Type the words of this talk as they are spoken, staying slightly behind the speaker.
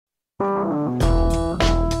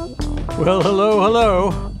Well,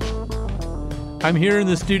 hello. I'm here in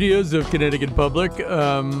the studios of Connecticut Public.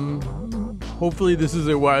 Hopefully this is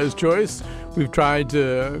a wise choice. We've tried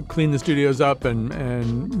to clean the studios up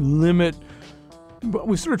and limit, but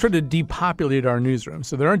we sort of tried to depopulate our newsroom.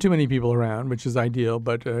 So there aren't too many people around, which is ideal.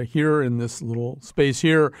 But here in this little space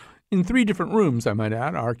here, in 3 different rooms, I might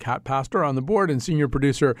add, our Cat Pastor on the board and senior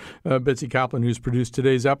producer Betsy Kaplan, who's produced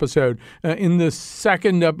today's episode. In the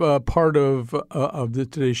second part of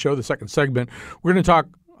today's show, the second segment, we're going to talk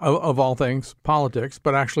of all things politics.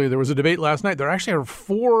 But actually, there was a debate last night. There actually are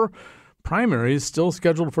 4 primaries still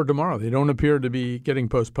scheduled for tomorrow. They don't appear to be getting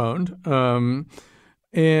postponed. And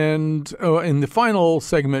in the final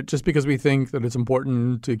segment, just because we think that it's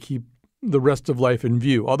important to keep the rest of life in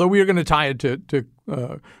view, although we are going to tie it to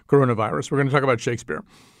coronavirus, we're going to talk about Shakespeare.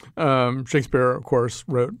 Shakespeare, of course,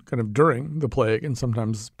 wrote kind of during the plague, and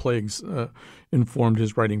sometimes plagues informed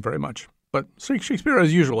his writing very much. But Shakespeare,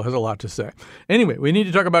 as usual, has a lot to say. Anyway, we need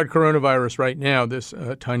to talk about coronavirus right now, this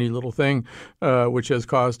tiny little thing, which has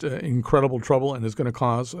caused incredible trouble and is going to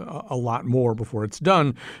cause a lot more before it's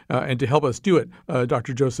done. And to help us do it,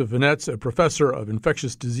 Dr. Joseph Venetz, a professor of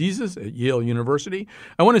infectious diseases at Yale University.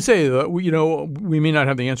 I want to say that we may not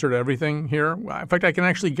have the answer to everything here. In fact, I can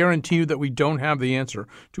actually guarantee you that we don't have the answer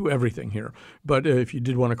to everything here. But if you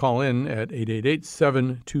did want to call in at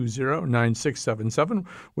 888-720-9677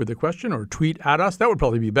 with a question or tweet at us, that would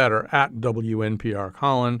probably be better, at WNPR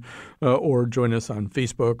Colin, or join us on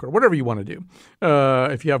Facebook or whatever you want to do.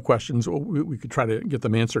 If you have questions, we could try to get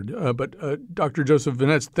them answered. But Dr. Joseph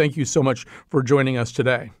Venetz, thank you so much for joining us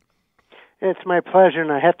today. It's my pleasure,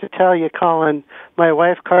 and I have to tell you, Colin, my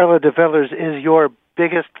wife, Carla DeVillers, is your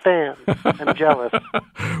biggest fan. I'm jealous.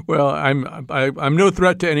 Well, I'm no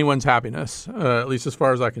threat to anyone's happiness, at least as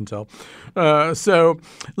far as I can tell. So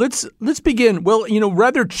let's begin. Well,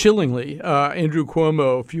 rather chillingly, Andrew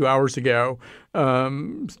Cuomo a few hours ago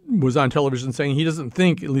was on television saying he doesn't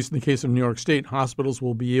think, at least in the case of New York State, hospitals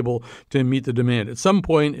will be able to meet the demand. At some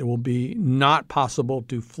point, it will be not possible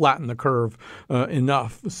to flatten the curve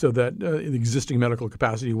enough so that the existing medical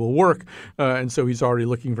capacity will work. And so he's already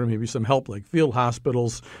looking for maybe some help, like field hospitals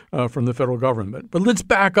from the federal government. But let's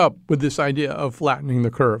back up with this idea of flattening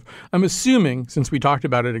the curve. I'm assuming, since we talked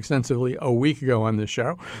about it extensively a week ago on this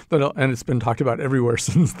show, and it's been talked about everywhere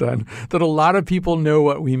since then, that a lot of people know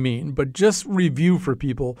what we mean. But just review for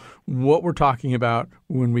people what we're talking about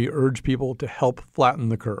when we urge people to help flatten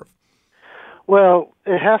the curve. Well,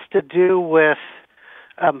 it has to do with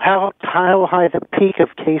how high the peak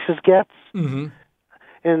of cases gets. Mm-hmm.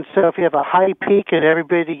 And so if you have a high peak and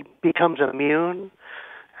everybody becomes immune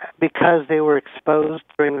because they were exposed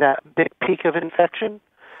during that big peak of infection,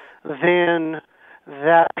 then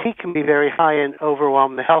that peak can be very high and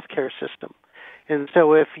overwhelm the healthcare system. And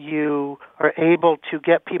so if you are able to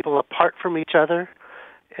get people apart from each other,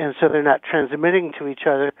 and so they're not transmitting to each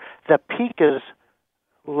other, the peak is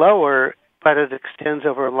lower, but it extends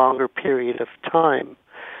over a longer period of time.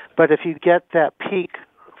 But if you get that peak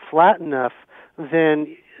flat enough,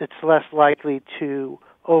 then it's less likely to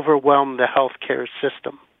overwhelm the healthcare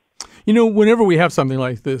system. Whenever we have something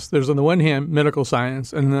like this, there's on the one hand medical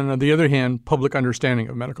science, and then on the other hand public understanding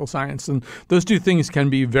of medical science. And those two things can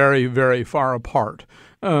be very, very far apart.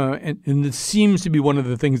 And it seems to be one of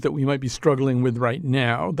the things that we might be struggling with right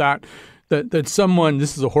now, that someone,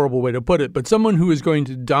 this is a horrible way to put it, but someone who is going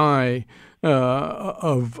to die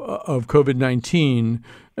of COVID-19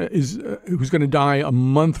 who's going to die a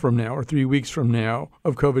month from now or 3 weeks from now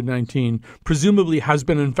of COVID-19 presumably has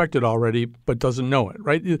been infected already but doesn't know it,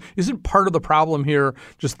 right? Isn't part of the problem here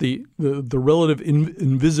just the relative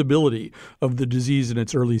invisibility of the disease in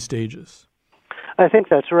its early stages? I think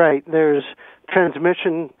that's right. There's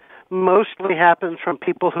transmission mostly happens from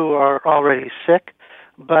people who are already sick,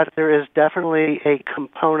 but there is definitely a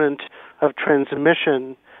component of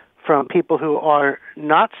transmission from people who are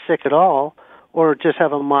not sick at all or just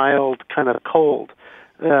have a mild kind of cold.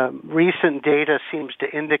 Recent data seems to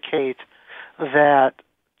indicate that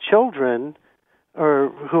children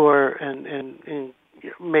or who are in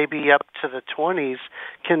maybe up to the 20s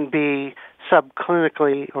can be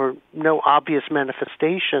subclinically or no obvious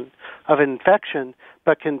manifestation of infection,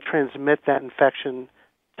 but can transmit that infection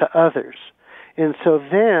to others. And so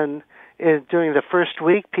then during the first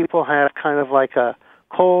week, people have kind of like a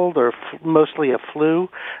cold or mostly a flu.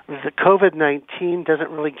 The COVID-19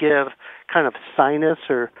 doesn't really give kind of sinus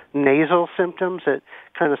or nasal symptoms. It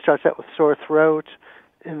kind of starts out with sore throat,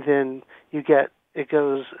 and then it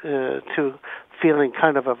goes to feeling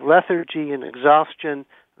kind of lethargy and exhaustion,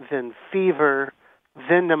 then fever,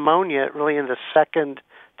 then pneumonia really in the second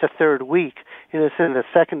to third week. And it's in the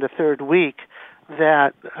second to third week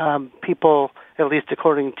that people, at least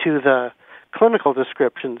according to the clinical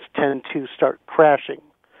descriptions, tend to start crashing.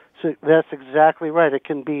 So that's exactly right. It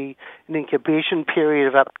can be an incubation period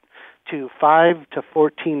of up to 5 to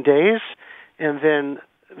 14 days, and then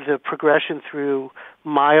the progression through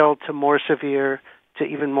mild to more severe to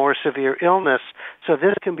even more severe illness. So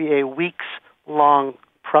this can be a weeks-long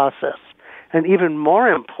process. And even more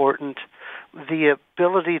important, the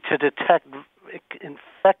ability to detect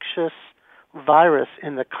infectious virus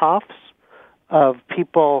in the coughs of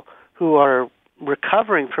people who are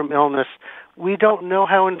recovering from illness. We don't know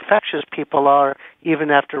how infectious people are even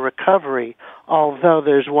after recovery, although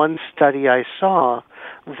there's one study I saw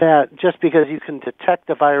that just because you can detect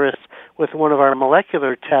the virus with one of our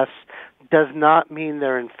molecular tests does not mean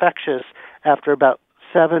they're infectious after about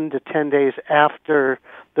 7 to 10 days after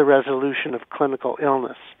the resolution of clinical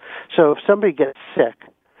illness. So if somebody gets sick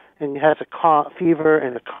and has a cough, fever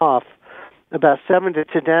and a cough, about 7 to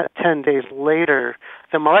 10 days later,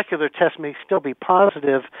 the molecular test may still be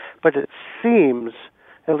positive, but it seems,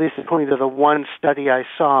 at least according to the one study I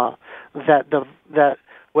saw, that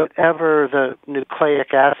whatever the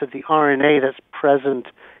nucleic acid, the RNA that's present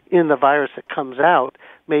in the virus that comes out,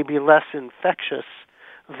 may be less infectious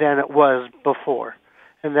than it was before.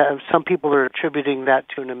 And that some people are attributing that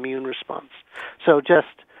to an immune response. So just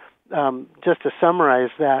to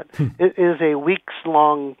summarize that, it is a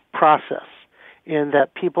weeks-long process in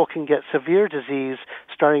that people can get severe disease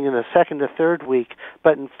starting in the second to third week,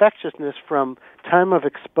 but infectiousness from time of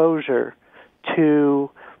exposure to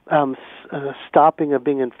stopping of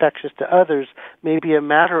being infectious to others may be a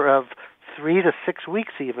matter of 3 to 6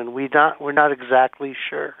 weeks even. We're not exactly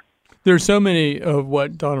sure. There's so many of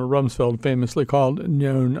what Donald Rumsfeld famously called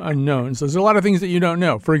known unknowns. There's a lot of things that you don't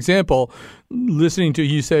know. For example, listening to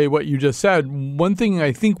you say what you just said, one thing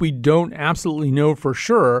I think we don't absolutely know for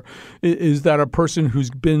sure is that a person who's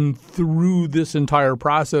been through this entire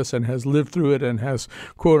process and has lived through it and has,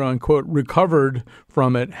 quote unquote, recovered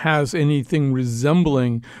from it has anything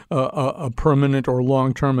resembling a permanent or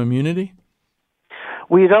long-term immunity?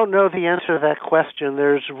 We don't know the answer to that question.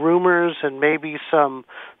 There's rumors and maybe some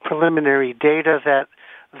preliminary data that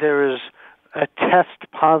there is a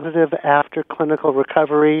test positive after clinical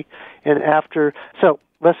recovery and after. So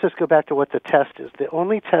let's just go back to what the test is. The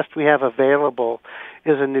only test we have available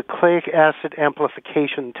is a nucleic acid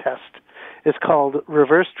amplification test. It's called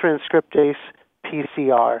reverse transcriptase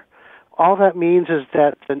PCR. All that means is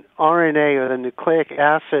that the RNA or the nucleic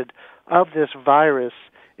acid of this virus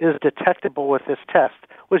is detectable with this test,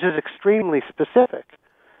 which is extremely specific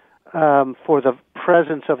for the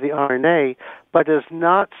presence of the RNA, but is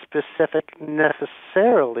not specific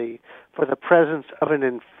necessarily for the presence of an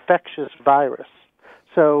infectious virus.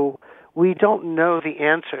 So we don't know the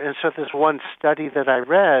answer. And so this one study that I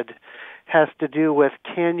read has to do with,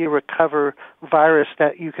 can you recover virus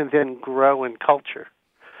that you can then grow in culture?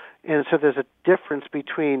 And so there's a difference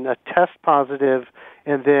between a test positive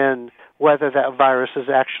and then whether that virus is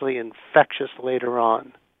actually infectious later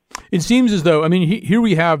on. It seems as though, I mean, here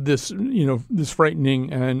we have this, this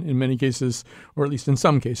frightening and in many cases, or at least in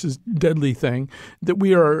some cases, deadly thing that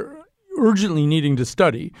we are urgently needing to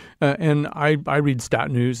study. And I read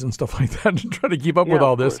Stat News and stuff like that to try to keep up with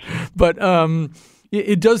all this. But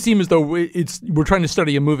it does seem as though we're trying to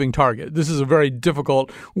study a moving target. This is a very difficult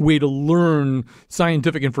way to learn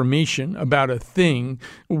scientific information about a thing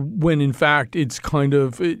when, in fact, it's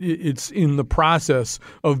it's in the process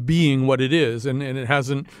of being what it is, and it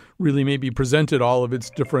hasn't really maybe presented all of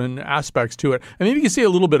its different aspects to it. And maybe you can say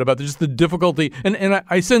a little bit about just the difficulty. And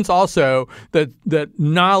I sense also that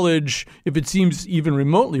knowledge, if it seems even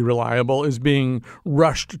remotely reliable, is being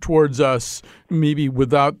rushed towards us maybe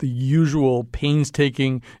without the usual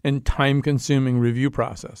painstaking and time-consuming review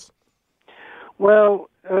process.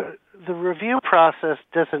 Well, the review process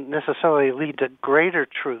doesn't necessarily lead to greater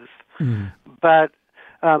truth, but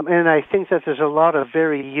and I think that there's a lot of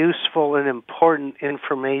very useful and important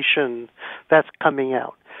information that's coming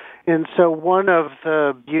out. And so one of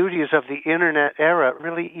the beauties of the Internet era,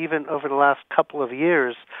 really even over the last couple of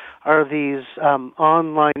years, are these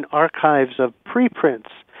online archives of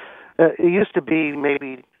preprints. It used to be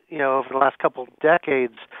maybe, over the last couple of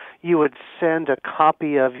decades, you would send a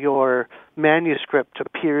copy of your manuscript to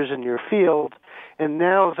peers in your field, and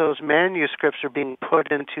now those manuscripts are being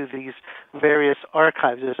put into these various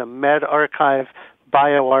archives. There's a med archive,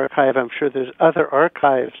 bioarchive, I'm sure there's other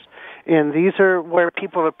archives. And these are where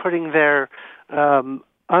people are putting their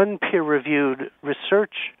unpeer-reviewed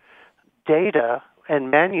research data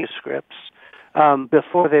and manuscripts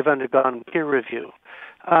before they've undergone peer review.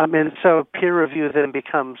 And so peer review then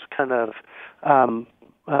becomes kind of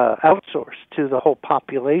outsourced to the whole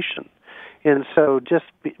population. And so just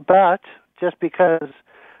because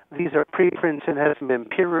these are preprints and hasn't been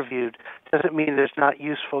peer-reviewed doesn't mean there's not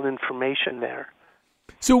useful information there.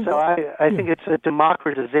 So I think it's a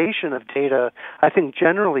democratization of data. I think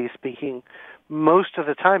generally speaking, most of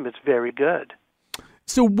the time it's very good.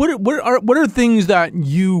 So what are things that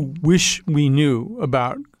you wish we knew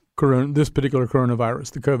about this particular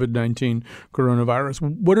coronavirus, the COVID-19 coronavirus?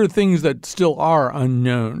 What are things that still are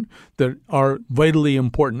unknown that are vitally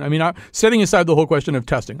important? I mean, setting aside the whole question of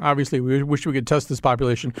testing, obviously we wish we could test this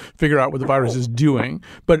population, figure out what the virus is doing.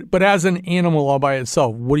 But as an animal all by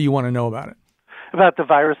itself, what do you want to know about it? About the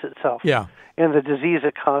virus itself. Yeah. And the disease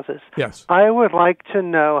it causes. Yes. I would like to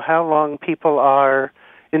know how long people are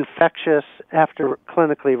infectious after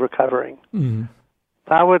clinically recovering. Mm-hmm.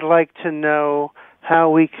 I would like to know how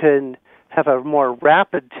we can have a more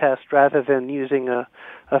rapid test rather than using a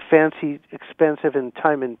fancy, expensive, and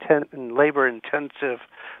and labor-intensive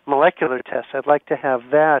molecular test. I'd like to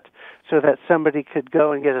have that so that somebody could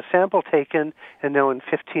go and get a sample taken and know in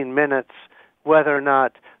 15 minutes whether or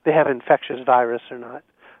not they have infectious virus or not.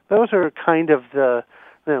 Those are kind of the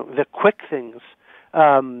quick things.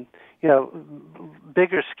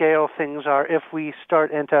 Bigger scale things are if we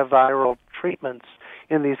start antiviral treatments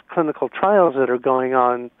in these clinical trials that are going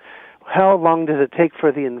on, how long does it take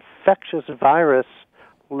for the infectious virus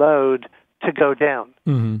load to go down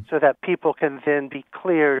so that people can then be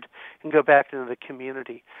cleared and go back into the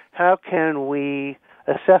community? How can we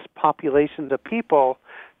assess populations of people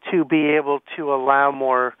to be able to allow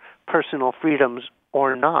more personal freedoms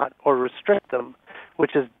or not, or restrict them,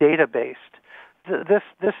 which is data-based?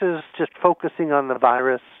 This is just focusing on the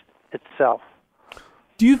virus itself.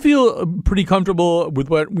 Do you feel pretty comfortable with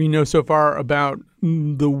what we know so far about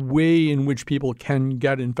the way in which people can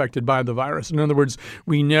get infected by the virus? In other words,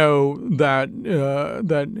 we know that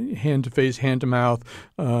hand-to-face, hand-to-mouth,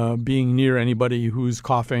 being near anybody who's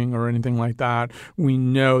coughing or anything like that, we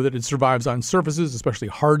know that it survives on surfaces, especially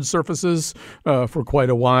hard surfaces, for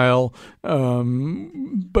quite a while.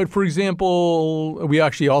 But, for example, we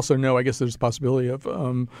actually also know, I guess there's a possibility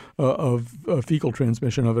of fecal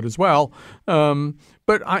transmission of it as well.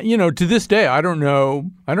 But to this day, I don't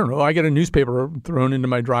know. I get a newspaper thrown into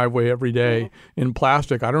my driveway every day in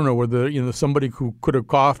plastic. I don't know whether somebody who could have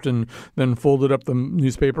coughed and then folded up the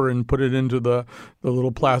newspaper and put it into the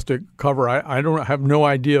little plastic cover. I have no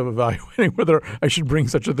idea of evaluating whether I should bring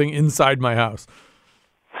such a thing inside my house.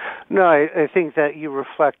 No, I think that you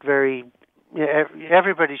reflect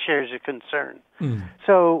everybody shares your concern.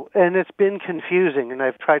 So, and it's been confusing, and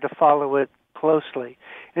I've tried to follow it closely,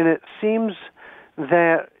 and it seems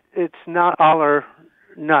that it's not all or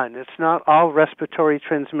none. It's not all respiratory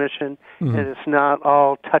transmission, and it's not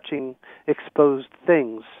all touching exposed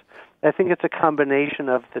things. I think it's a combination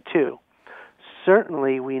of the two.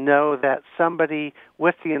 Certainly, we know that somebody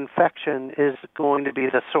with the infection is going to be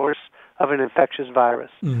the source of an infectious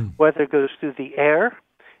virus, whether it goes through the air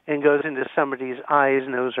and goes into somebody's eyes,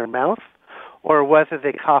 nose, or mouth, or whether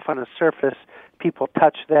they cough on a surface, people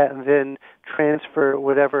touch that and then transfer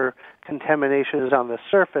whatever contamination is on the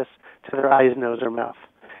surface to their eyes, nose, or mouth.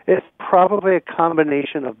 It's probably a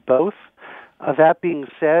combination of both. That being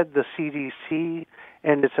said, the CDC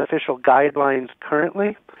and its official guidelines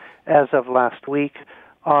currently, as of last week,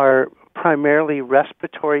 are primarily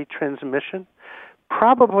respiratory transmission,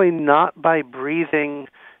 probably not by breathing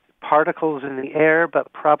particles in the air,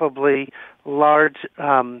 but probably large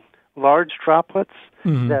droplets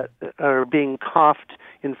that are being coughed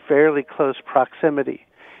in fairly close proximity.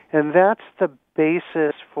 And that's the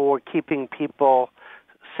basis for keeping people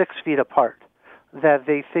 6 feet apart, that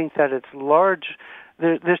they think that it's large.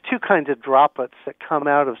 There's two kinds of droplets that come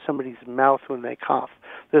out of somebody's mouth when they cough.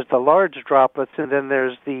 There's the large droplets, and then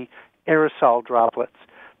there's the aerosol droplets.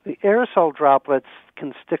 The aerosol droplets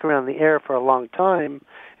can stick around the air for a long time,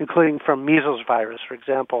 including from measles virus, for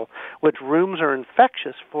example, which rooms are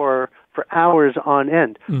infectious for hours on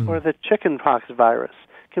end, or the chickenpox virus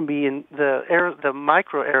can be in the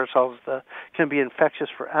micro aerosols can be infectious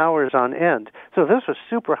for hours on end. So this was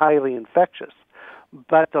super highly infectious.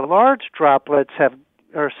 But the large droplets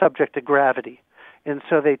are subject to gravity, and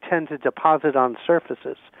so they tend to deposit on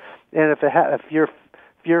surfaces. And if you're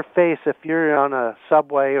on a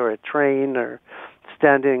subway or a train or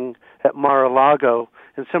standing at Mar-a-Lago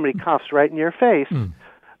and somebody coughs right in your face,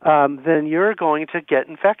 then you're going to get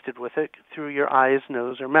infected with it through your eyes,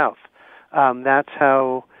 nose, or mouth. That's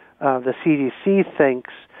how the CDC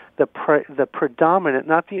thinks the predominant,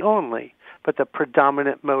 not the only, but the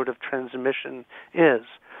predominant mode of transmission is.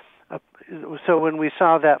 so when we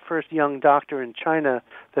saw that first young doctor in China,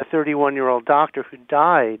 the 31-year-old doctor who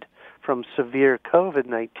died from severe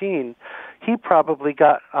COVID-19, he probably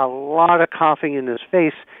got a lot of coughing in his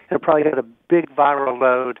face and probably got a big viral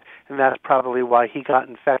load, and that's probably why he got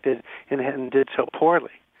infected and did so poorly.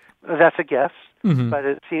 That's a guess, but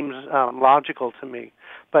it seems logical to me.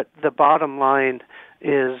 But the bottom line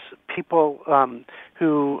is people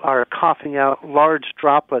who are coughing out large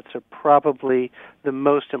droplets are probably the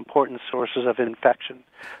most important sources of infection.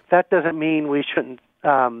 That doesn't mean we shouldn't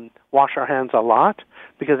wash our hands a lot,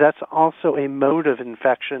 because that's also a mode of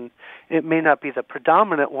infection. It may not be the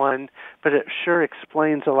predominant one, but it sure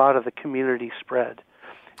explains a lot of the community spread.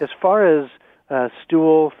 As far as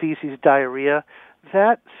stool, feces, diarrhea,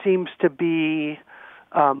 that seems to be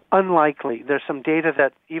unlikely. There's some data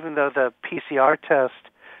that even though the PCR test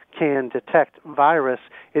can detect virus,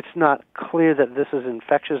 it's not clear that this is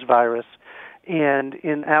infectious virus. And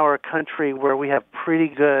in our country, where we have pretty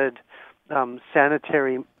good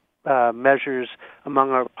sanitary measures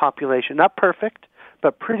among our population, not perfect,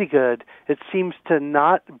 but pretty good, it seems to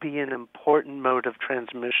not be an important mode of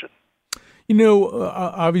transmission. You know,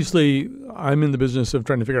 obviously, I'm in the business of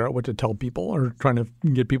trying to figure out what to tell people, or trying to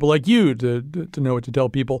get people like you to know what to tell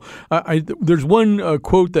people. There's one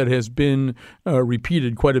quote that has been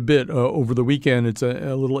repeated quite a bit over the weekend. It's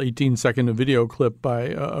a little 18-second video clip by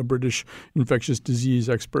a British infectious disease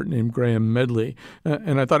expert named Graham Medley,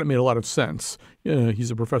 and I thought it made a lot of sense.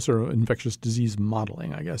 He's a professor of infectious disease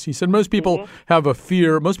modeling, I guess. He said most people have a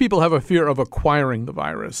fear of acquiring the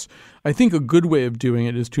virus. I think a good way of doing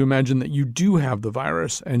it is to imagine that you do have the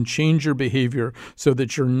virus and change your behavior so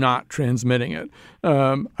that you're not transmitting it.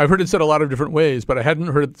 I've heard it said a lot of different ways, but I hadn't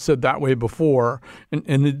heard it said that way before.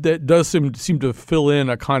 And that does seem to fill in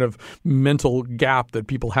a kind of mental gap that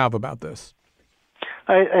people have about this.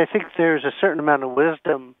 I think there's a certain amount of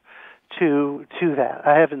wisdom to that.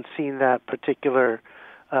 I haven't seen that particular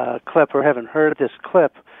clip or haven't heard this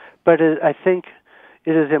clip, but I think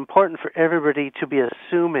it is important for everybody to be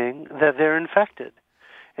assuming that they're infected,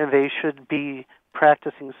 and they should be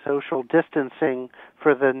practicing social distancing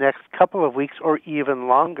for the next couple of weeks or even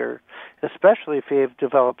longer, especially if they've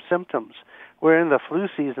developed symptoms. We're in the flu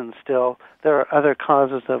season still. There are other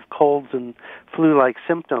causes of colds and flu-like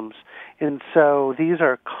symptoms, and so these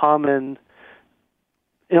are common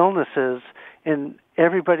illnesses, and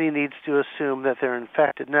everybody needs to assume that they're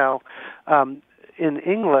infected. Now, in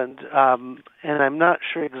England, and I'm not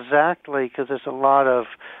sure exactly because there's a lot of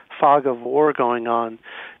fog of war going on,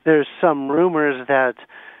 there's some rumors that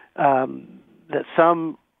that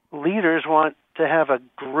some leaders want to have a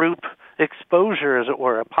group exposure, as it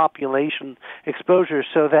were, a population exposure,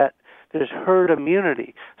 so that there's herd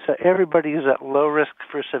immunity. So everybody who's at low risk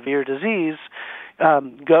for severe disease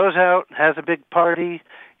goes out, has a big party,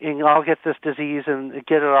 and all get this disease and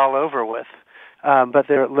get it all over with. But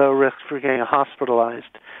they're at low risk for getting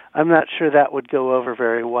hospitalized. I'm not sure that would go over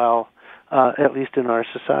very well, at least in our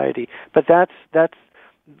society. But that's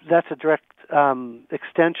a direct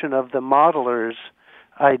extension of the modelers'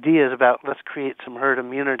 ideas about let's create some herd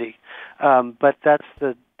immunity. But that's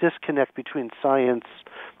the disconnect between science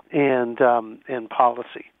and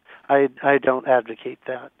policy. I don't advocate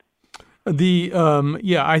that. I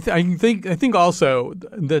think also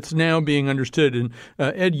that's now being understood, and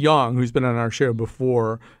Ed Yong, who's been on our show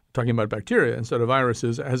before, talking about bacteria instead of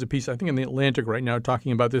viruses, has a piece, I think, in the Atlantic right now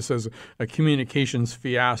talking about this as a communications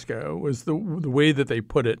fiasco, was the way that they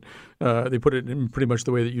put it. They put it in pretty much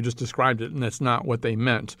the way that you just described it, and that's not what they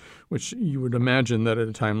meant, which you would imagine that at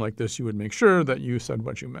a time like this you would make sure that you said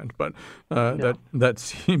what you meant. But that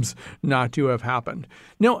seems not to have happened.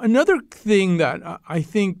 Now, another thing that I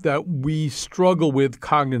think that we struggle with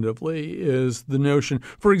cognitively is the notion,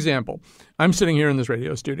 for example, I'm sitting here in this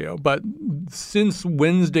radio studio, but since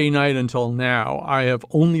Wednesday night until now, I have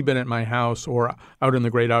only been at my house or out in the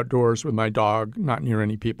great outdoors with my dog, not near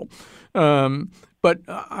any people. But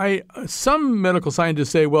some medical scientists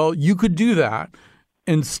say, well, you could do that,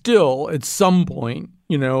 and still at some point,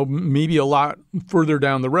 maybe a lot further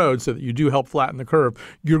down the road, so that you do help flatten the curve,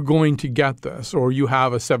 you're going to get this, or you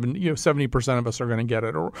have 70% of us are going to get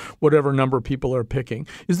it, or whatever number people are picking.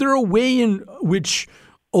 Is there a way in which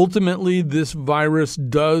ultimately this virus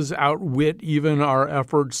does outwit even our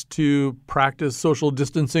efforts to practice social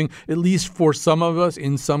distancing, at least for some of us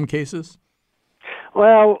in some cases?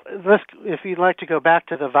 Well, if you'd like to go back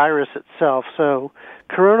to the virus itself, so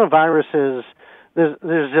coronaviruses, there's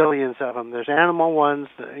zillions of them. There's animal ones.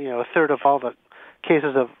 A third of all the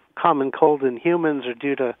cases of common cold in humans are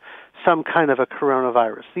due to some kind of a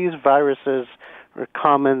coronavirus. These viruses are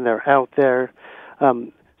common. They're out there.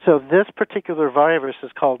 So this particular virus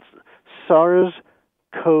is called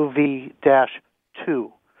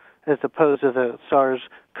SARS-CoV-2 as opposed to the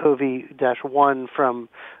SARS-CoV-1 from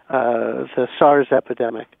the SARS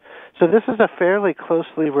epidemic. So this is a fairly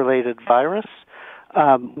closely related virus.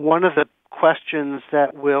 One of the questions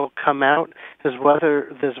that will come out is whether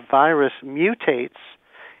this virus mutates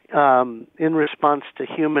in response to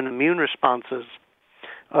human immune responses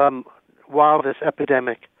while this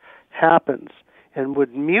epidemic happens, and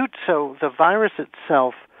would mute. So the virus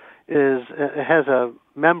itself has a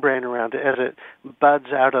membrane around it as it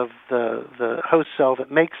buds out of the host cell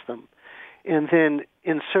that makes them. And then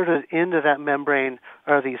inserted into that membrane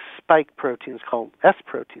are these spike proteins called S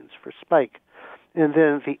proteins for spike. And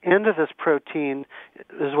then the end of this protein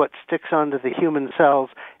is what sticks onto the human cells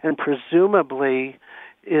and presumably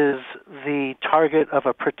is the target of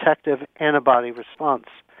a protective antibody response.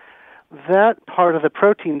 That part of the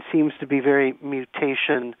protein seems to be very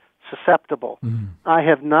mutation susceptible. Mm-hmm. I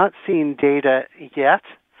have not seen data yet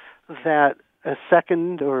that a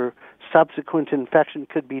second or subsequent infection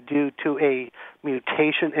could be due to a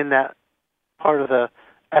mutation in that part of the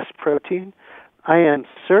S protein. I am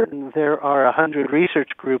certain there are 100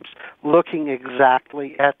 research groups looking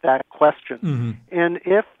exactly at that question. Mm-hmm. And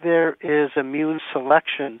if there is immune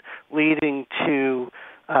selection leading to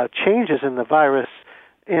changes in the virus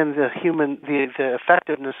and the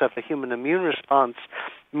effectiveness of the human immune response,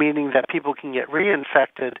 meaning that people can get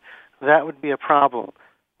reinfected, that would be a problem.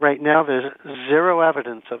 Right now, there's zero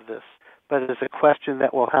evidence of this, but it's a question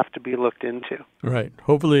that will have to be looked into. Right.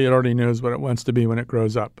 Hopefully, it already knows what it wants to be when it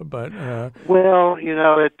grows up. But well,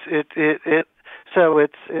 so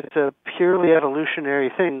it's a purely evolutionary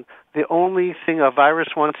thing. The only thing a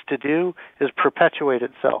virus wants to do is perpetuate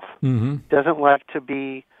itself. Mm-hmm. Doesn't like to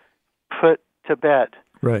be put to bed.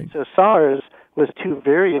 Right. So SARS was too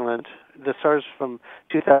virulent. The SARS from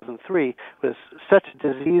 2003 was such a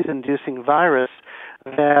disease-inducing virus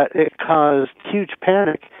that it caused huge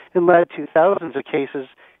panic and led to thousands of cases,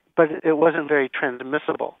 but it wasn't very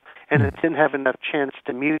transmissible. And it didn't have enough chance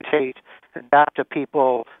to mutate, adapt to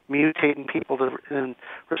people, mutate in people in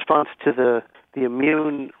response to the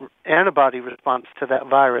immune antibody response to that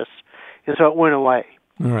virus. And so it went away.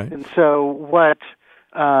 All right. And so what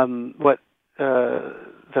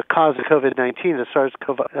the cause of COVID-19, the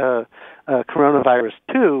SARS-CoV coronavirus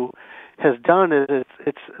 2, has done is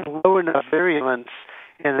it's low enough virulence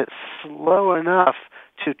and it's slow enough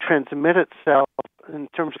to transmit itself in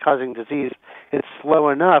terms of causing disease. It's slow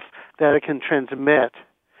enough that it can transmit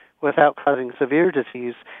without causing severe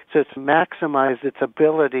disease. So it's maximized its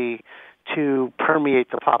ability to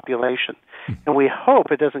permeate the population. And we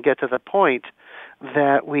hope it doesn't get to the point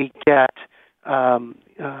that we get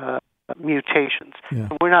mutations. Yeah.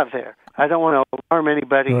 We're not there. I don't want to alarm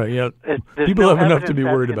anybody. Right, yeah. People have enough to be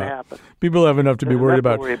worried about. People have enough to be worried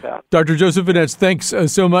about. Dr. Joseph Vanetz, thanks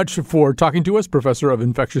so much for talking to us, Professor of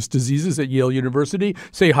Infectious Diseases at Yale University.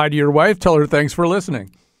 Say hi to your wife. Tell her thanks for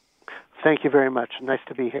listening. Thank you very much. Nice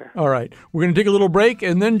to be here. All right. We're going to take a little break,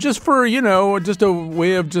 and then just for, just a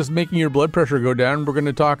way of just making your blood pressure go down, we're going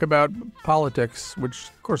to talk about politics, which,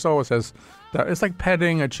 of course, always has that. It's like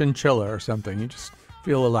petting a chinchilla or something. You just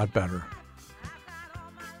feel a lot better.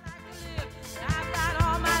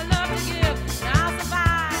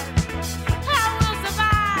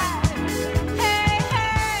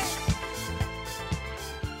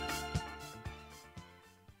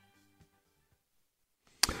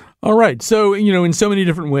 All right. So, in so many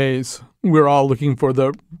different ways, we're all looking for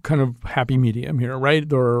the kind of happy medium here,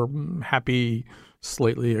 right? Or happy,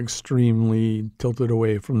 slightly, extremely tilted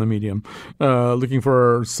away from the medium, looking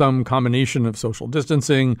for some combination of social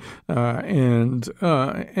distancing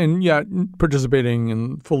and yet participating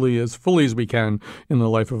in fully as we can in the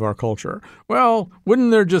life of our culture. Well,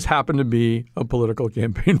 wouldn't there just happen to be a political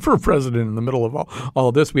campaign for president in the middle of all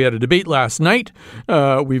of this? We had a debate last night.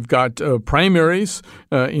 We've got primaries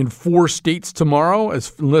in 4 states tomorrow,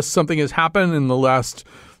 unless something has happened in the last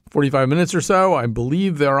 45 minutes or so. I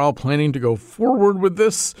believe they're all planning to go forward with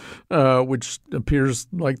this, which appears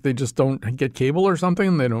like they just don't get cable or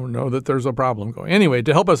something. They don't know that there's a problem going. Anyway,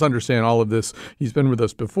 to help us understand all of this, he's been with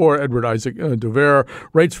us before. Edward Isaac Dover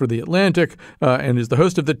writes for The Atlantic and is the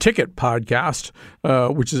host of the Ticket podcast,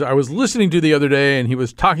 which I was listening to the other day, and he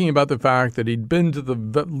was talking about the fact that he'd been to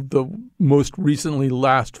the most recently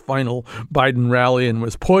last final Biden rally and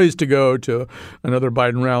was poised to go to another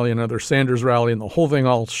Biden rally, another Sanders rally, and the whole thing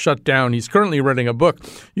all shut down. He's currently writing a book,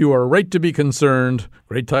 You Are Right to Be Concerned.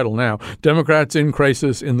 Great title now. Democrats in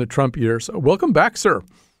Crisis in the Trump Years. Welcome back, sir.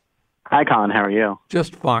 Hi, Colin. How are you?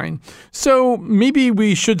 Just fine. So maybe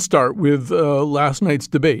we should start with last night's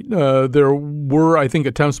debate. There were, I think,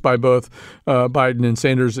 attempts by both Biden and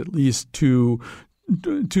Sanders, at least, to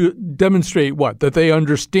demonstrate that they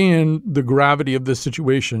understand the gravity of this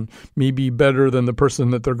situation maybe better than the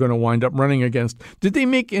person that they're going to wind up running against. Did they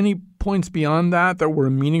make any points beyond that were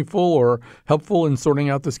meaningful or helpful in sorting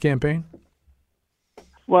out this campaign?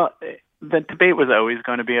 Well, the debate was always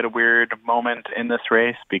going to be at a weird moment in this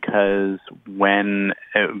race because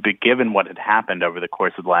given what had happened over the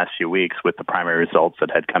course of the last few weeks with the primary results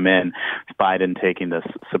that had come in, Biden taking this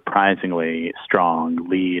surprisingly strong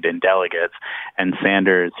lead in delegates and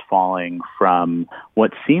Sanders falling from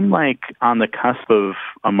what seemed like on the cusp of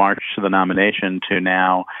a march to the nomination to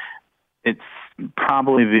now it's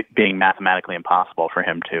probably being mathematically impossible for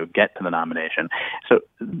him to get to the nomination. So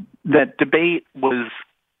that debate was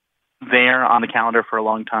there on the calendar for a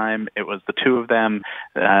long time. It was the two of them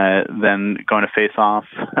then going to face off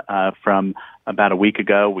from about a week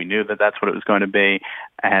ago. We knew that that's what it was going to be,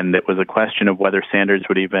 and it was a question of whether Sanders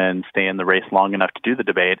would even stay in the race long enough to do the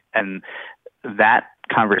debate. And that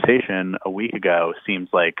conversation a week ago seems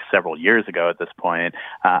like several years ago at this point.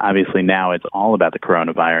 Obviously now it's all about the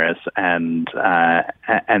coronavirus, and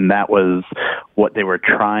that was what they were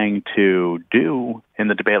trying to do in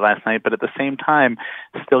the debate last night, but at the same time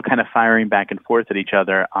still kind of firing back and forth at each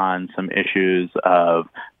other on some issues of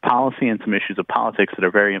policy and some issues of politics that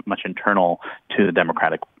are very much internal to the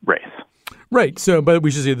Democratic race. Right. So, but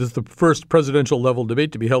we should say this is the first presidential level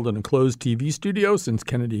debate to be held in a closed TV studio since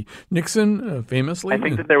Kennedy-Nixon, famously. I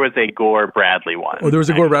think that there was a Gore-Bradley one. Oh, there was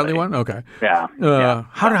a Gore-Bradley one? Okay. Yeah.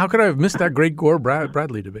 How could I have missed that great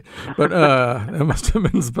Gore-Bradley debate? But it must have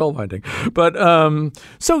been spellbinding. But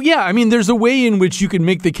there's a way in which you can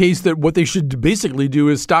make the case that what they should basically do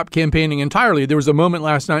is stop campaigning entirely. There was a moment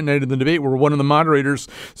last night in the debate where one of the moderators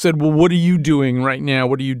said, well, what are you doing right now?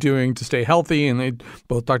 What are you doing to stay healthy? And they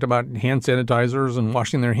both talked about hand sanitizers and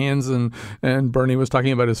washing their hands, and Bernie was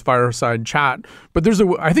talking about his fireside chat. But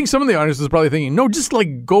I think some of the audience is probably thinking, no, just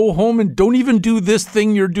go home and don't even do this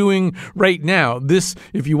thing you're doing right now. This,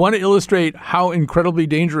 if you want to illustrate how incredibly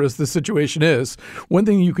dangerous this situation is, one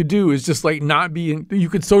thing you could do is just you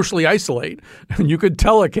could socially isolate and you could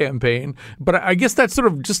telecampaign. But I guess that's sort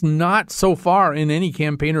of just not so far in any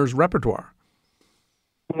campaigner's repertoire.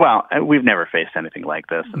 Well, we've never faced anything like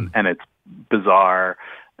this, and it's bizarre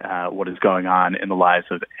what is going on in the lives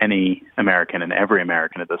of any American and every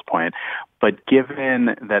American at this point. But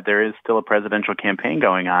given that there is still a presidential campaign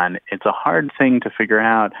going on, it's a hard thing to figure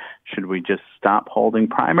out. Should we just stop holding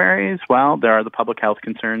primaries? Well, there are the public health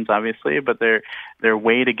concerns, obviously, but they're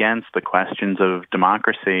weighed against the questions of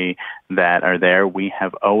democracy that are there. We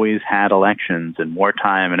have always had elections and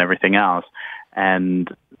wartime and everything else. And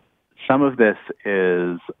some of this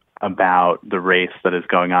is about the race that is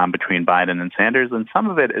going on between Biden and Sanders, and some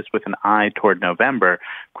of it is with an eye toward November.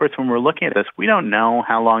 Of course, when we're looking at this, we don't know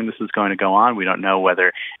how long this is going to go on. We don't know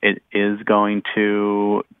whether it is going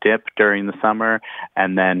to dip during the summer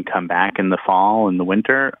and then come back in the fall and the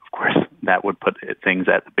winter. Of course, that would put things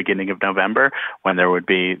at the beginning of November when there would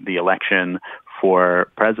be the election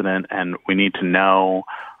for president, and we need to know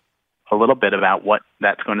a little bit about what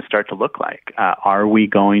that's going to start to look like. Are we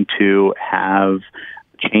going to have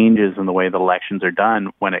changes in the way that elections are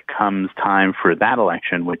done when it comes time for that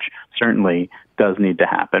election, which certainly does need to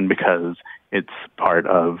happen because it's part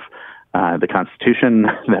of the Constitution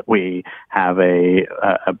that we have a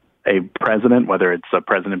president, whether it's a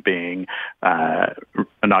president being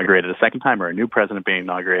inaugurated a second time or a new president being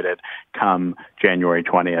inaugurated come January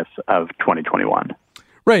 20th of 2021.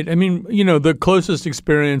 Right. I mean, the closest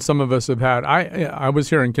experience some of us have had, I was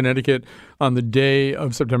here in Connecticut on the day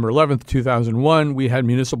of September 11th, 2001. We had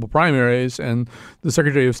municipal primaries, and the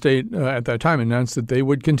Secretary of State at that time announced that they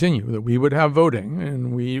would continue, that we would have voting,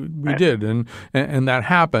 and we right. did, and that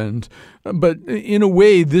happened. But in a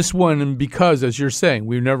way, this one, because, as you're saying,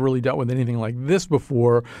 we've never really dealt with anything like this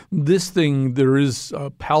before, this thing, there is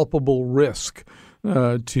a palpable risk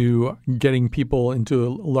to getting people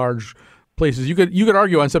into large places. You could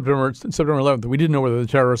argue on September 11th that we didn't know whether the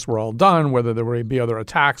terrorists were all done, whether there would be other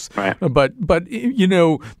attacks. Right. But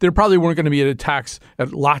there probably weren't going to be attacks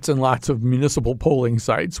at lots and lots of municipal polling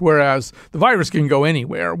sites, whereas the virus can go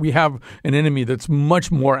anywhere. We have an enemy that's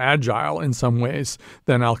much more agile in some ways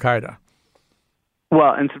than Al-Qaeda.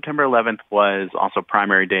 Well, and September 11th was also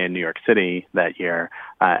primary day in New York City that year,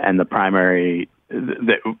 and the primary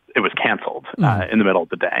it was canceled in the middle of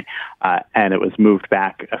the day, and it was moved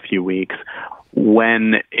back a few weeks.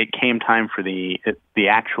 When it came time for the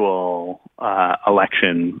actual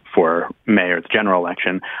election for mayor, the general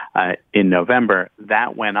election in November.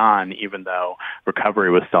 That went on even though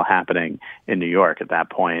recovery was still happening in New York at that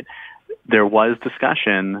point. There was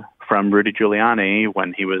discussion from Rudy Giuliani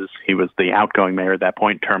when he was the outgoing mayor at that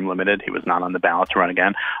point, term limited. He was not on the ballot to run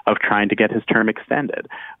again, of trying to get his term extended.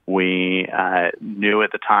 We knew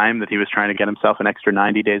at the time that he was trying to get himself an extra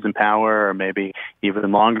 90 days in power, or maybe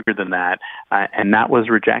even longer than that, and that was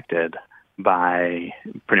rejected by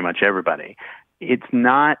pretty much everybody. It's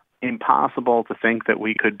not impossible to think that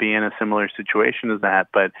we could be in a similar situation as that,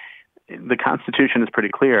 but the Constitution is pretty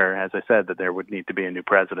clear, as I said, that there would need to be a new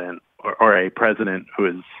president or a president who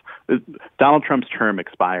is – Donald Trump's term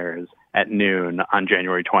expires at noon on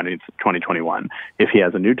January 20th, 2021. If he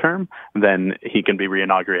has a new term, then he can be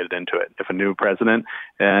reinaugurated into it. If a new president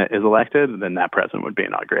is elected, then that president would be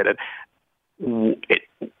inaugurated.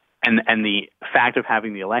 And the fact of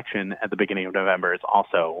having the election at the beginning of November is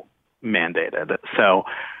also mandated. So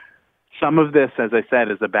some of this, as I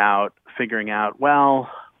said, is about figuring out, well,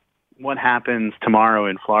 what happens tomorrow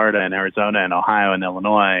in Florida and Arizona and Ohio and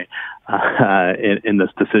Illinois in this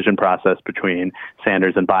decision process between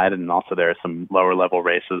Sanders and Biden. And also there are some lower level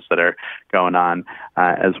races that are going on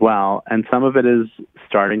as well. And some of it is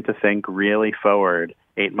starting to think really forward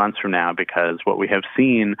 8 months from now, because what we have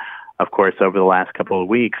seen, of course, over the last couple of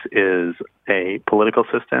weeks is a political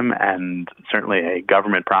system and certainly a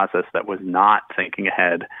government process that was not thinking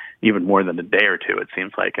ahead even more than a day or two, it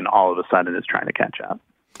seems like, and all of a sudden is trying to catch up.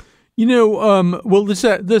 You know, well, this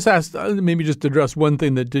has maybe just address one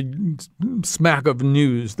thing that did smack of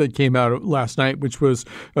news that came out last night, which was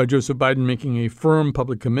Joseph Biden making a firm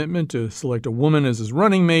public commitment to select a woman as his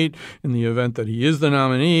running mate in the event that he is the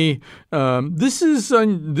nominee. This is,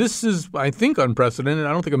 I think, unprecedented.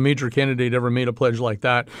 I don't think a major candidate ever made a pledge like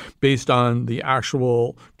that based on the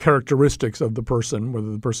actual characteristics of the person, whether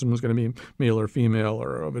the person was going to be male or female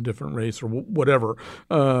or of a different race or whatever.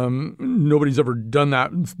 Nobody's ever done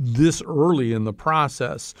that this early in the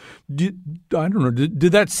process. I don't know.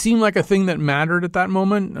 Did that seem like a thing that mattered at that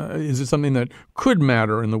moment? Is it something that could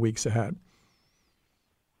matter in the weeks ahead?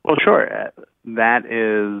 Well, sure. That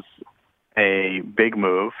is a big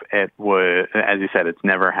move. It would, as you said, it's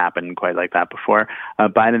never happened quite like that before.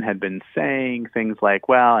 Biden had been saying things like,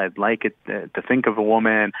 well, I'd like it to think of a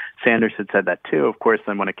woman. Sanders had said that too. Of course,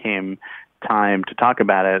 then when it came time to talk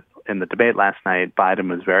about it in the debate last night, Biden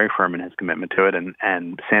was very firm in his commitment to it,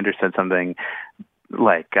 and Sanders said something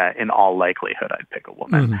like, in all likelihood, I'd pick a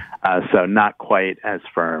woman. So not quite as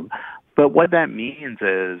firm. But what that means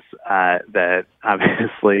is that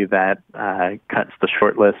obviously that cuts the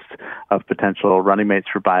short list of potential running mates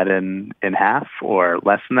for Biden in half or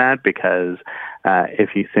less than that, because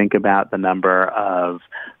if you think about the number of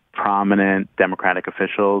prominent Democratic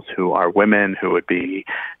officials who are women who would be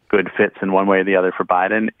good fits in one way or the other for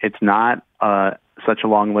Biden, it's not such a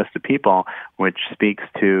long list of people, which speaks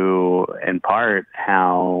to, in part,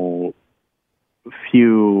 how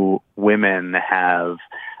few women have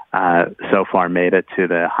so far made it to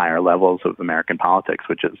the higher levels of American politics,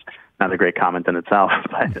 which is not a great comment in itself,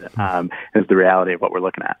 but is the reality of what we're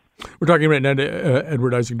looking at. We're talking right now to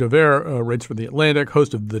Edward Isaac Dover, writes for The Atlantic,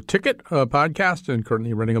 host of The Ticket podcast, and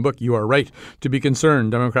currently running a book, You Are Right to Be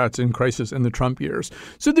Concerned, Democrats in Crisis in the Trump Years.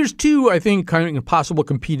 So there's two, I think, kind of possible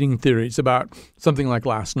competing theories about something like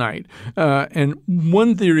last night. And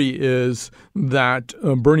one theory is that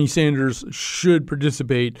Bernie Sanders should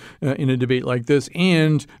participate in a debate like this,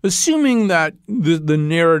 and assuming that the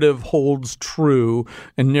narrative holds true,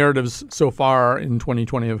 and narratives so far in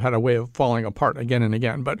 2020 have had a way of falling apart again and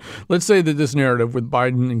again. But let's say that this narrative, with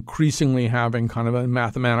Biden increasingly having kind of a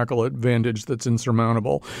mathematical advantage that's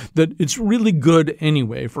insurmountable, that it's really good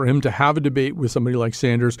anyway for him to have a debate with somebody like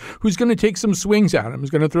Sanders, who's going to take some swings at him, who's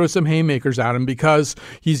going to throw some haymakers at him, because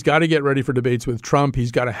he's got to get ready for debates with Trump.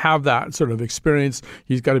 He's got to have that sort of experience.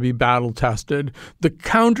 He's got to be battle tested. The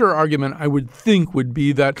counter argument, I would think, would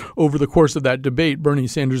be that over the course of that debate, Bernie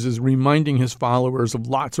Sanders is reminding his followers of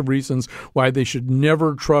lots of reasons why they should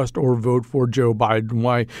never trust or vote for Joe Biden,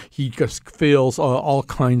 why he just fails all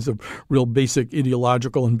kinds of real basic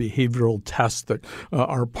ideological and behavioral tests that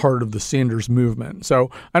are part of the Sanders movement.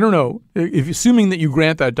 So I don't know, if assuming that you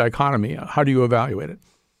grant that dichotomy, how do you evaluate it?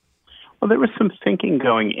 Well, there was some thinking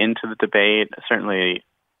going into the debate, certainly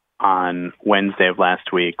on Wednesday of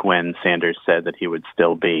last week when Sanders said that he would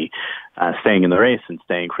still be staying in the race and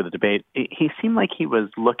staying for the debate. He seemed like he was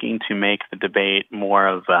looking to make the debate more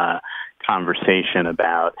of a conversation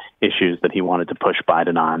about issues that he wanted to push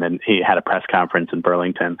Biden on. And he had a press conference in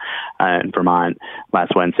Burlington, in Vermont,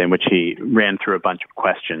 last Wednesday, in which he ran through a bunch of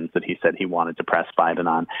questions that he said he wanted to press Biden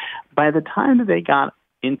on. By the time that they got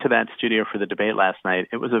into that studio for the debate last night,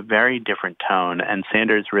 it was a very different tone, and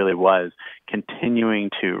Sanders really was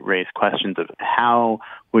continuing to raise questions of how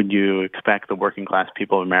would you expect the working class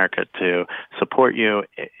people of America to support you.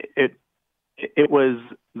 It was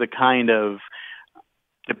the kind of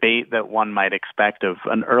debate that one might expect of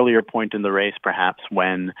an earlier point in the race, perhaps,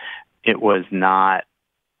 when it was not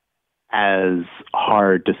as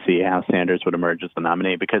hard to see how Sanders would emerge as the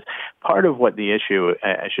nominee, because part of what the issue,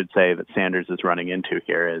 I should say, that Sanders is running into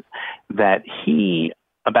here is that he,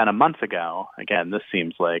 about a month ago, again, this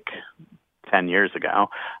seems like 10 years ago,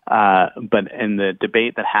 but in the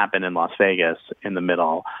debate that happened in Las Vegas in the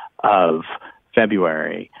middle of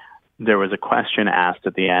February, there was a question asked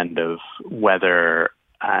at the end of whether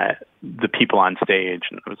the people on stage,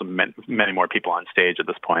 and there was many more people on stage at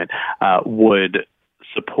this point, would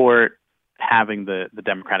support having the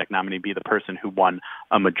Democratic nominee be the person who won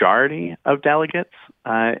a majority of delegates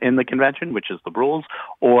in the convention, which is the rules,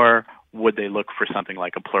 or would they look for something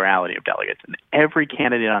like a plurality of delegates? And every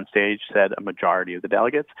candidate on stage said a majority of the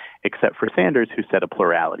delegates, except for Sanders, who said a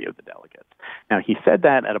plurality of the delegates. Now, he said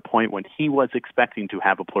that at a point when he was expecting to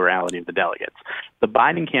have a plurality of the delegates. The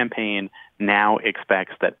Biden campaign now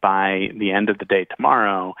expects that by the end of the day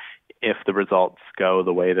tomorrow, if the results go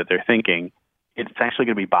the way that they're thinking, it's actually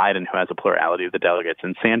going to be Biden who has a plurality of the delegates,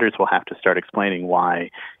 and Sanders will have to start explaining why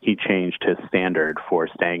he changed his standard for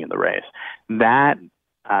staying in the race. That,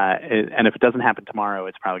 and if it doesn't happen tomorrow,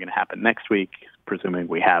 it's probably going to happen next week, presuming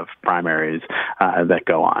we have primaries that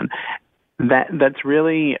go on. That's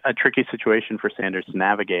really a tricky situation for Sanders to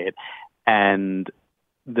navigate, and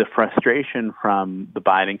the frustration from the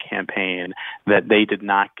Biden campaign that they did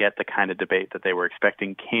not get the kind of debate that they were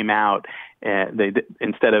expecting came out.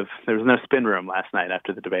 Instead of, there was no spin room last night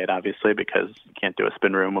after the debate, obviously, because you can't do a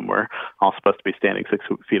spin room when we're all supposed to be standing 6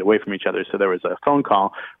 feet away from each other. So there was a phone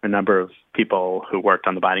call. A number of people who worked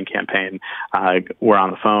on the Biden campaign were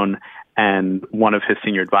on the phone, and one of his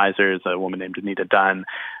senior advisors, a woman named Anita Dunn,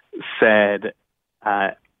 said,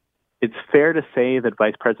 it's fair to say that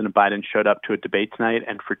Vice President Biden showed up to a debate tonight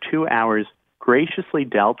and for 2 hours graciously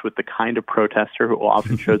dealt with the kind of protester who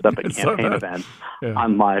often shows up at campaign events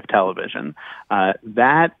on live television.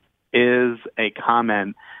 That is a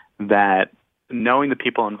comment that, knowing the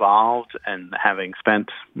people involved and having spent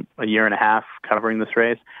a year and a half covering this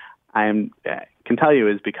race, I can tell you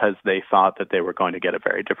is because they thought that they were going to get a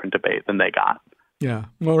very different debate than they got. Yeah.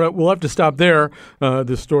 Well, we'll have to stop there.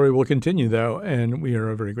 This story will continue, though, and we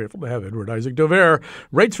are very grateful to have Edward Isaac Dover,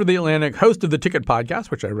 writes for The Atlantic, host of the Ticket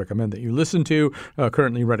podcast, which I recommend that you listen to,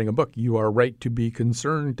 currently writing a book, You Are Right to Be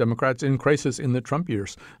Concerned, Democrats in Crisis in the Trump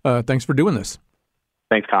Years. Thanks for doing this.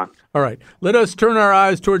 Thanks, Con. All right. Let us turn our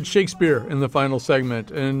eyes towards Shakespeare in the final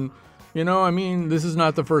segment. And, this is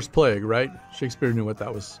not the first plague, right? Shakespeare knew what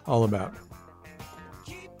that was all about.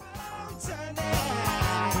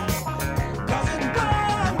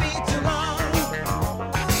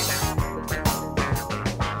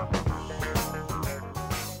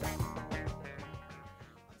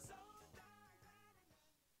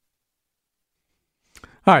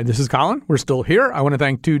 Hi, this is Colin. We're still here. I want to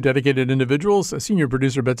thank two dedicated individuals, senior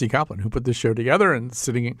producer Betsy Kaplan, who put this show together, and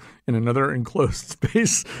sitting in another enclosed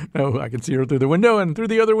space. I can see her through the window, and through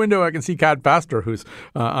the other window, I can see Kat Pastor, who's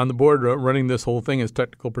on the board running this whole thing as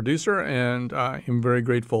technical producer, and I'm very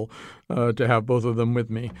grateful to have both of them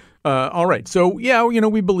with me. All right. So,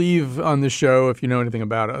 we believe on this show, if you know anything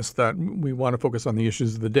about us, that we want to focus on the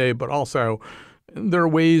issues of the day, but also there are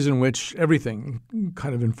ways in which everything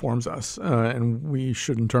kind of informs us, and we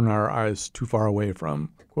shouldn't turn our eyes too far away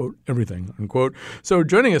from, quote, everything, unquote. So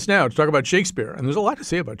joining us now to talk about Shakespeare, and there's a lot to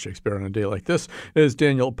say about Shakespeare on a day like this, is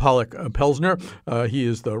Daniel Pollack-Pelsner. He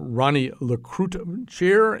is the Ronnie Lecroute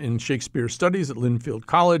Chair in Shakespeare Studies at Linfield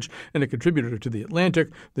College and a contributor to The Atlantic,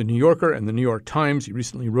 The New Yorker, and The New York Times. He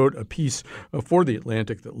recently wrote a piece for The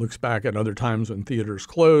Atlantic that looks back at other times when theaters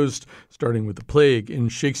closed, starting with the plague in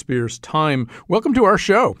Shakespeare's time. Welcome to our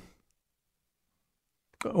show.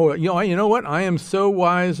 Oh, you know what? I am so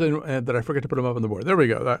wise that I forget to put them up on the board. There we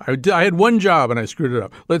go. I had one job and I screwed it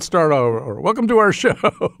up. Let's start over. Welcome to our show.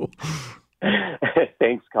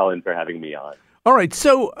 Thanks, Colin, for having me on. All right.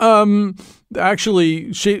 So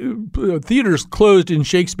actually, theaters closed in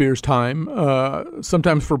Shakespeare's time,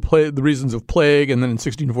 sometimes for the reasons of plague. And then in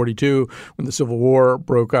 1642, when the Civil War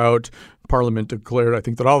broke out, Parliament declared, I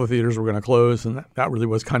think, that all the theaters were going to close, and that really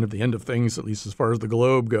was kind of the end of things, at least as far as the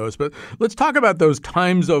globe goes. But let's talk about those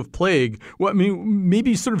times of plague. Well,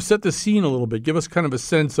 maybe sort of set the scene a little bit. Give us kind of a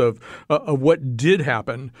sense of what did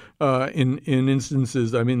happen in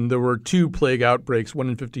instances. There were two plague outbreaks, one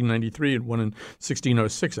in 1593 and one in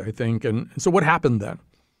 1606, I think. And so what happened then?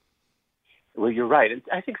 Well, you're right. And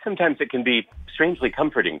I think sometimes it can be strangely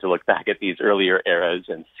comforting to look back at these earlier eras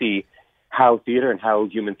and see how theater and how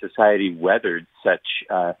human society weathered such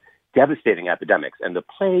devastating epidemics. And the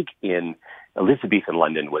plague in Elizabethan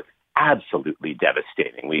London was absolutely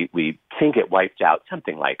devastating. We think it wiped out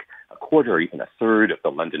something like a quarter or even a third of the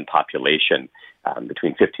London population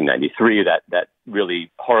between 1593, that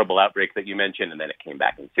really horrible outbreak that you mentioned, and then it came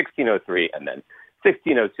back in 1603, and then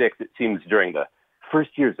 1606. It seems during the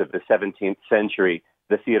first years of the 17th century,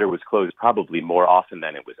 the theater was closed probably more often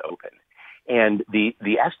than it was open. And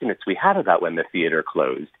the estimates we have about when the theater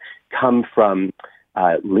closed come from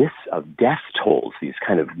lists of death tolls, these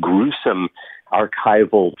kind of gruesome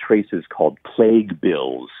archival traces called plague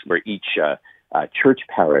bills, where each church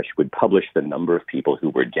parish would publish the number of people who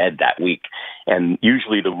were dead that week. And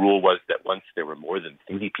usually the rule was that once there were more than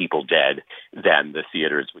 30 people dead, then the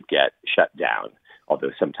theaters would get shut down,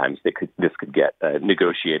 although sometimes this could get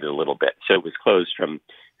negotiated a little bit. So it was closed from,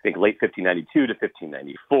 I think, late 1592 to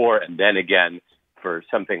 1594, and then again for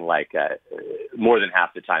something like more than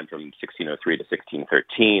half the time from 1603 to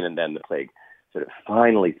 1613, and then the plague sort of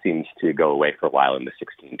finally seems to go away for a while in the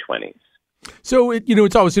 1620s. So,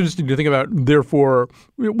 it's always interesting to think about, therefore,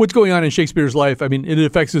 what's going on in Shakespeare's life. I mean, it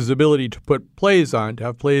affects his ability to put plays on, to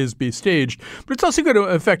have plays be staged, but it's also going to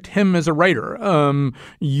affect him as a writer.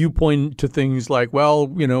 You point to things like, well,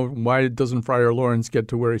 why doesn't Friar Lawrence get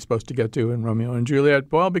to where he's supposed to get to in Romeo and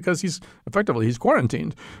Juliet? Well, because he's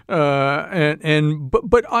quarantined.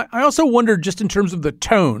 But I also wonder, just in terms of the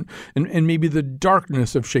tone and maybe the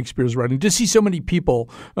darkness of Shakespeare's writing, to see so many people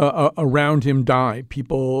around him die,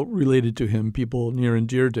 people related to him, people near and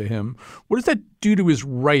dear to him. What does that do to his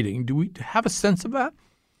writing? Do we have a sense of that?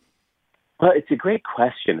 Well, it's a great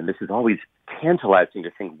question, and this is always tantalizing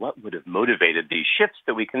to think what would have motivated these shifts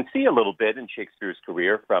that we can see a little bit in Shakespeare's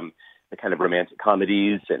career from the kind of romantic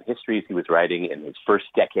comedies and histories he was writing in his first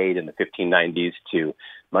decade in the 1590s to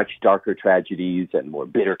much darker tragedies and more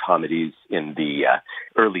bitter comedies in the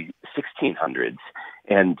early 1600s.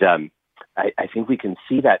 And I think we can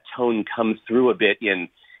see that tone come through a bit in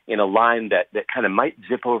a line that kind of might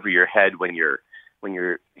zip over your head when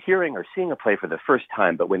you're hearing or seeing a play for the first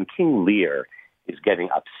time, but when King Lear is getting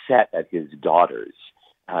upset at his daughters,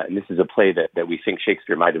 and this is a play that we think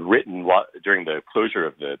Shakespeare might have written during the closure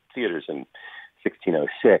of the theaters in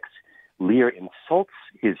 1606, Lear insults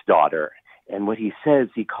his daughter, and what he says,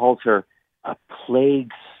 he calls her a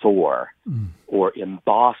plague sore or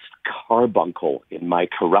embossed carbuncle in my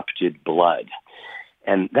corrupted blood.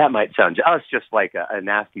 And that might sound to us just like a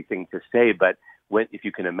nasty thing to say, but if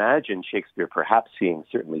you can imagine Shakespeare perhaps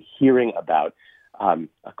certainly hearing about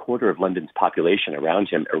a quarter of London's population around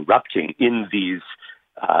him erupting in these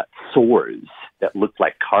sores that looked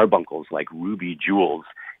like carbuncles, like ruby jewels,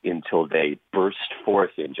 until they burst forth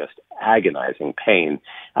in just agonizing pain,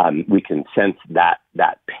 we can sense that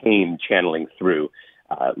pain channeling through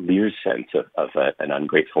Lear's sense of an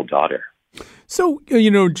ungrateful daughter. So,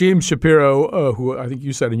 James Shapiro, who I think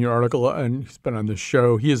you said in your article, and he's been on this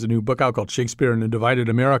show, he has a new book out called Shakespeare in a Divided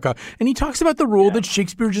America, and he talks about the role that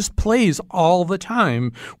Shakespeare just plays all the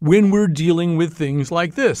time when we're dealing with things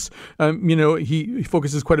like this. He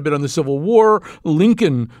focuses quite a bit on the Civil War.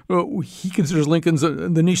 Lincoln, he considers Lincoln's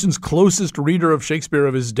the nation's closest reader of Shakespeare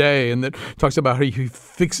of his day, and that talks about how he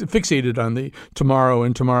fixated on the Tomorrow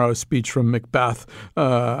and Tomorrow speech from Macbeth,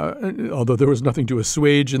 although there was nothing to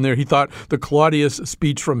assuage in there. He thought the Claudius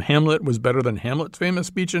speech from Hamlet was better than Hamlet's famous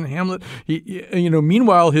speech in Hamlet.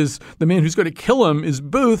 Meanwhile, the man who's going to kill him is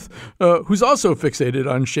Booth, who's also fixated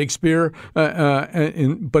on Shakespeare,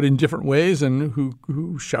 but in different ways, and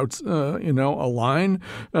who shouts, a line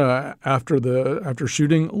after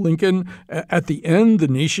shooting Lincoln. At the end, the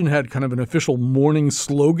nation had kind of an official mourning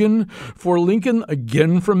slogan for Lincoln,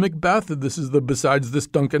 again from Macbeth. This is the "Besides this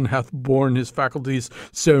Duncan hath borne his faculties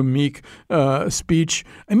so meek" speech.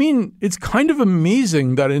 I mean, it's kind of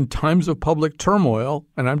amazing that in times of public turmoil,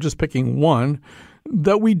 and I'm just picking one,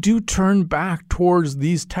 that we do turn back towards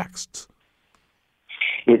these texts.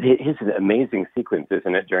 It is an amazing sequence,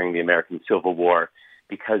 isn't it, during the American Civil War?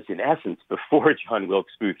 Because in essence, before John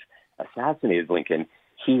Wilkes Booth assassinated Lincoln,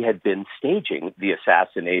 he had been staging the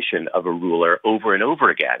assassination of a ruler over and over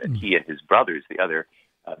again. And he and his brothers, the other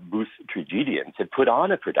Booth tragedians, had put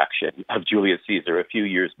on a production of Julius Caesar a few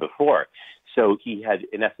years before. So he had,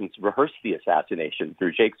 in essence, rehearsed the assassination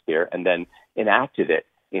through Shakespeare and then enacted it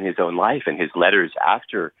in his own life. In his letters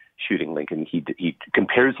after shooting Lincoln, he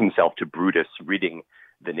compares himself to Brutus reading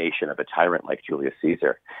the nation of a tyrant like Julius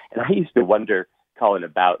Caesar. And I used to wonder, Colin,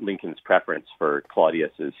 about Lincoln's preference for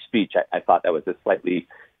Claudius's speech. I thought that was a slightly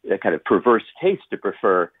kind of perverse taste to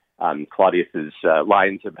prefer Claudius's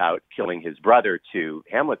lines about killing his brother to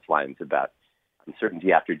Hamlet's lines about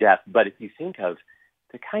uncertainty after death. But if you think of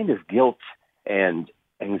the kind of guilt and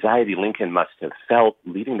anxiety Lincoln must have felt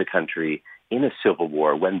leading the country in a civil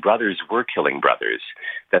war when brothers were killing brothers,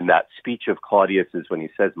 then that speech of Claudius's when he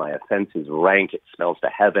says, "My offense is rank, it smells to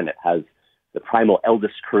heaven, it has the primal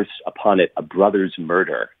eldest curse upon it, a brother's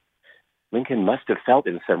murder." Lincoln must have felt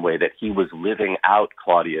in some way that he was living out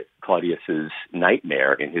Claudius's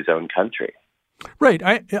nightmare in his own country. Right.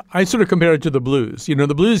 I sort of compare it to the blues. You know,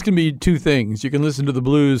 the blues can be two things. You can listen to the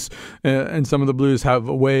blues, and some of the blues have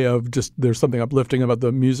a way of just there's something uplifting about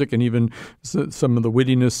the music and even some of the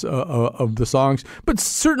wittiness of the songs. But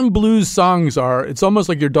certain blues songs it's almost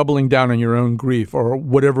like you're doubling down on your own grief or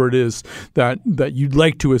whatever it is that you'd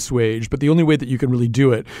like to assuage. But the only way that you can really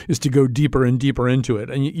do it is to go deeper and deeper into it.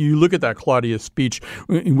 And you look at that Claudius speech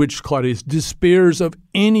in which Claudius despairs of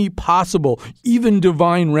any possible, even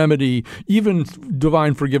divine remedy, even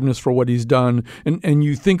divine forgiveness for what he's done. And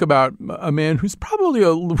you think about a man who's probably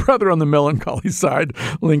rather on the melancholy side,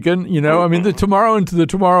 Lincoln. You know, I mean, the tomorrow and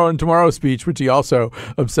tomorrow speech, which he also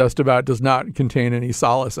obsessed about, does not contain any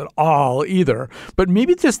solace at all either. But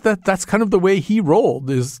maybe just that's kind of the way he rolled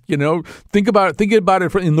is, you know, think about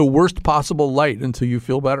it in the worst possible light until you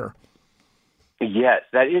feel better. Yes,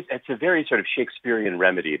 it's a very sort of Shakespearean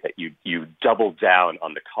remedy that you double down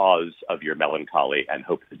on the cause of your melancholy and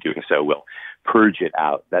hope that doing so will purge it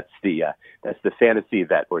out. That's the fantasy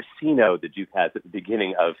that Orsino, the Duke, has at the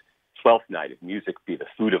beginning of Twelfth Night. If music be the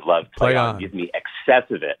food of love, play on, give me excess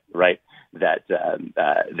of it, right? That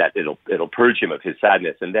it'll purge him of his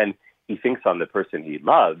sadness. And then he thinks on the person he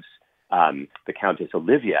loves, the Countess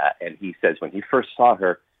Olivia, and he says when he first saw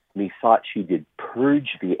her, methought she did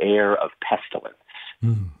purge the air of pestilence.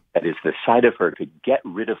 That is, the sight of her could get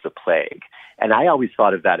rid of the plague. And I always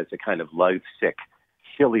thought of that as a kind of lovesick,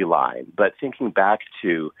 silly line. But thinking back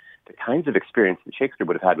to the kinds of experience that Shakespeare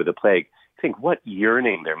would have had with the plague, I think what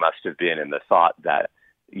yearning there must have been in the thought that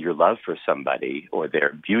your love for somebody or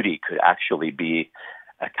their beauty could actually be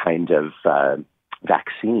a kind of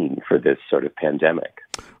vaccine for this sort of pandemic.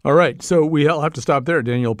 All right. So we'll have to stop there.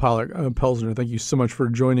 Daniel Pelsner, thank you so much for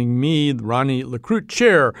joining me, the Ronnie LaCroute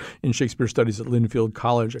Chair in Shakespeare Studies at Linfield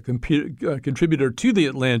College, a contributor to The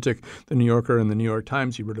Atlantic, The New Yorker, and The New York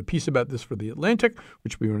Times. He wrote a piece about this for The Atlantic,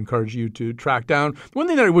 which we would encourage you to track down. The one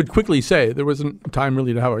thing that I would quickly say, there wasn't time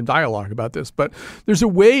really to have a dialogue about this, but there's a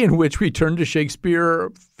way in which we turn to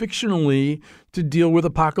Shakespeare fictionally to deal with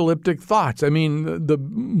apocalyptic thoughts. I mean, the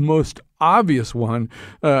most obvious one,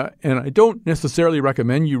 and I don't necessarily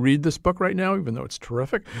recommend you read this book right now, even though it's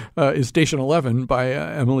terrific, is Station 11 by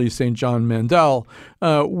Emily St. John Mandel,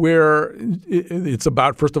 where it's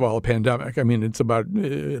about, first of all, a pandemic. I mean,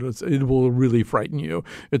 it will really frighten you.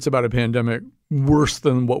 It's about a pandemic worse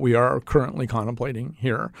than what we are currently contemplating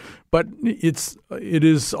here. But it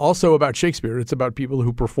is also about Shakespeare. It's about people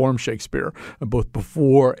who perform Shakespeare, both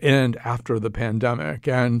before and after the pandemic.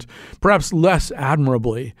 And perhaps less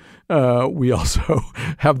admirably, we also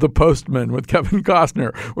have The Postman with Kevin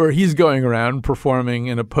Costner, where he's going around performing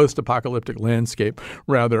in a post-apocalyptic landscape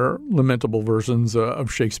rather lamentable versions of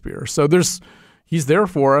Shakespeare. So he's there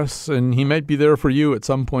for us, and he might be there for you at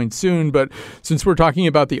some point soon. But since we're talking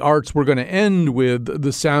about the arts, we're going to end with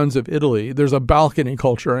The Sounds of Italy. There's a balcony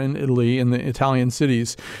culture in Italy, in the Italian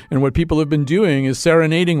cities. And what people have been doing is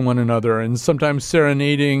serenading one another and sometimes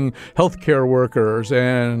serenading healthcare workers.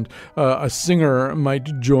 And a singer might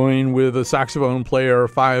join with a saxophone player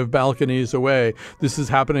 5 balconies away. This is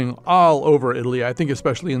happening all over Italy, I think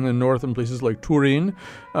especially in the north in places like Turin.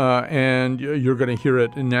 And you're going to hear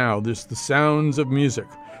it now. There's the sounds of music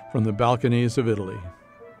from the balconies of Italy.